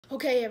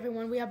Okay,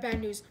 everyone, we have bad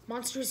news.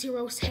 Monster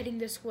Zero's heading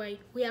this way.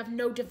 We have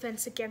no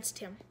defense against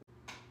him.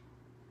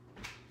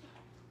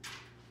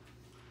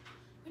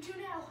 What do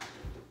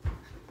now?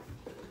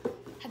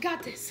 I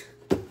got this.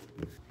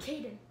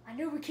 Caden, I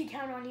know we can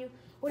count on you.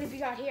 What have you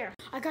got here?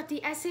 I got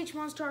the SH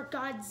Monster Art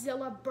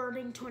Godzilla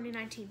Burning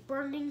 2019.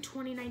 Burning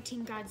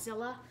 2019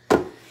 Godzilla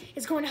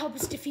is going to help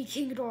us defeat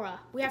King Ghidorah.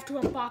 We have to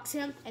unbox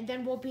him, and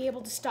then we'll be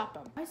able to stop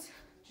him. Guys,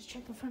 just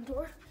check the front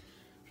door.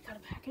 We got a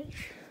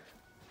package.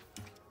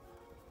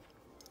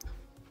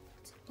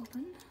 Let's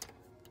open.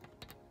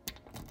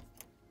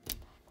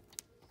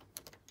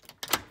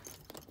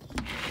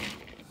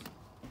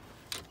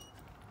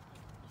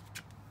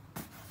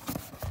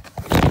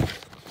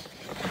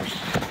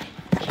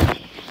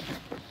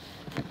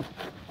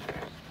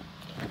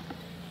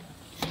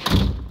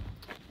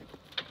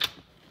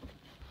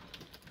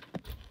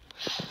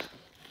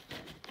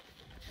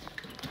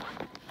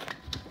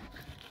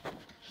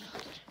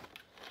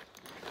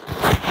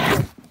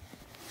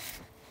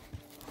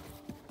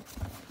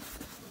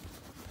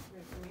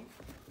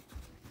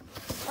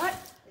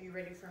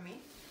 Ready for me?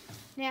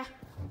 Yeah,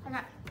 I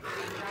got it. You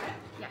got it?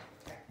 Yeah.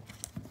 Okay.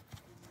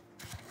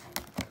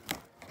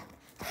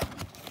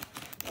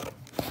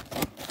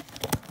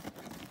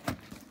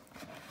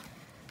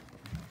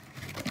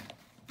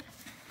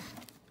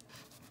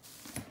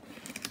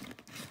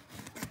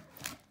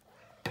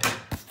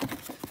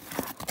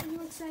 Are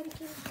you excited,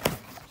 kid?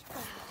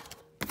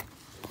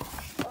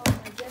 Oh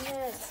my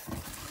goodness.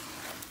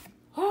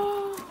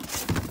 Oh.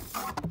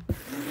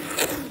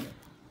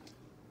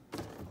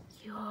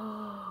 Yo.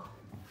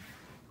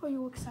 Are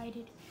you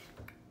excited?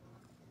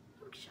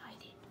 You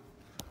excited?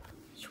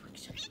 You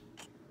excited?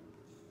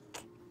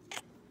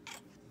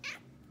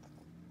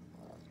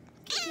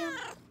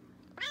 Yeah.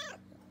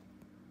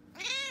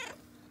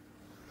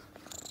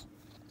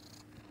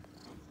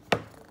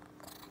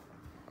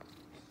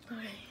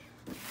 Okay.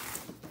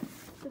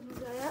 Put this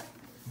guy up.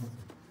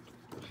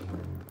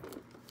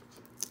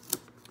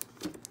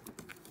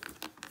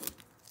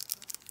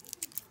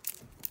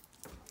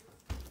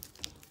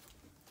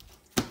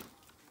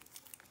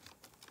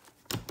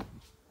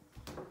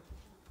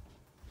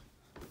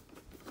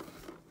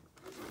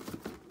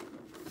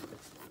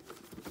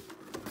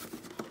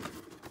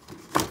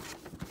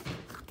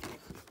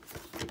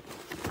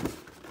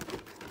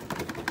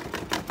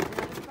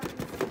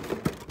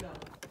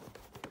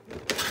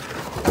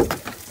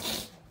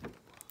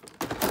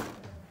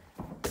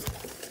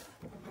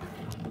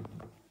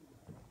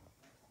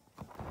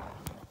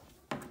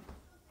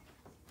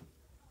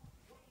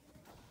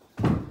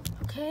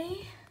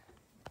 Okay.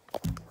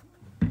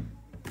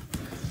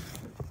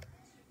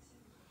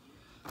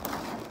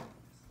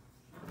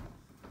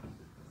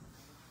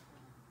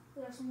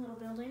 We have some little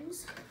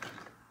buildings.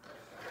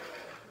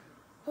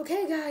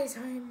 Okay, guys,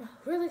 I'm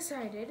really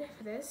excited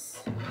for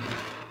this.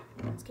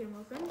 Let's get them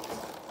open.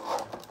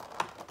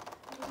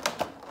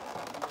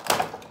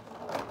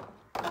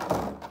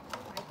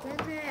 My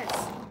goodness.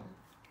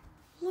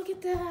 Look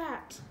at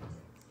that.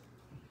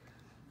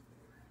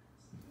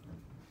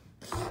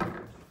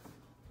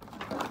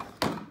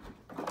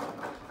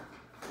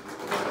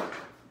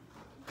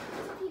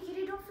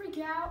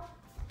 Out.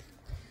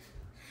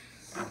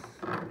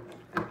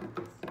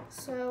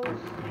 So,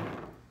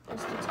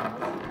 just to tell,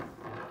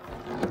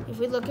 if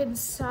we look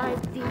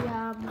inside the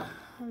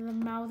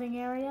mouthing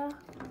area,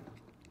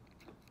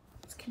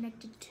 it's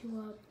connected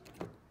to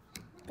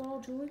a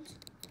ball joint.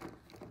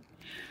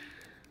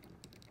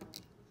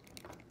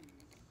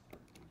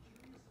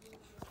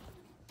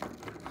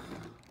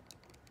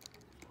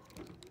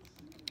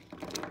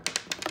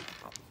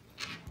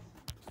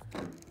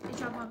 Good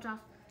job, popped off.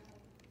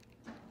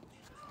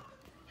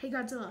 Hey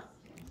Godzilla,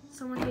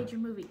 someone hates your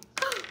movie.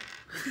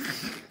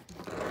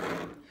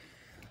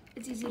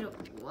 It's easy to,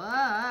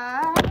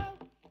 wow,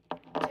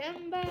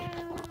 Timber.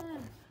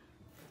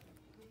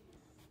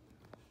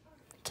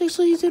 It's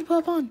actually easy to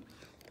pop on.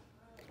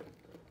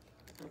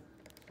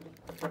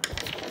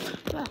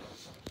 Wow.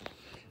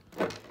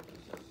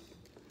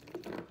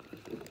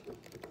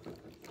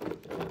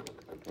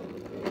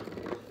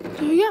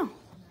 There you go.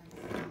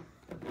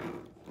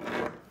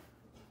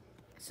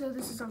 So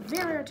this is a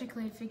very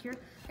articulated figure.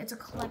 It's a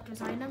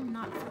collector's item,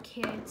 not for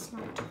kids,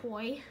 not a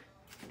toy.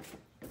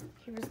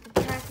 Here's the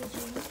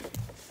packaging.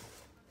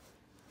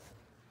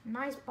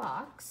 Nice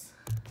box.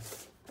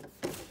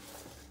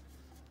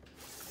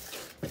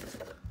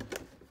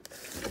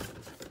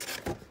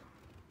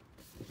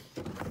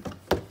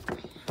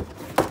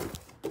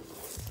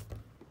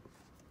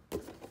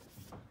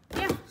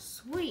 Yeah,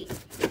 sweet.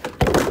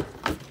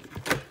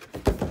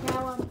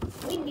 Now,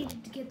 we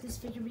needed to get this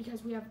figure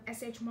because we have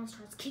SH Monster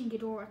Arts King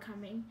Ghidorah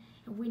coming,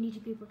 and we need to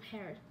be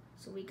prepared.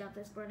 So we got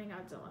this Burning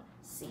Godzilla.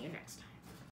 See you next time.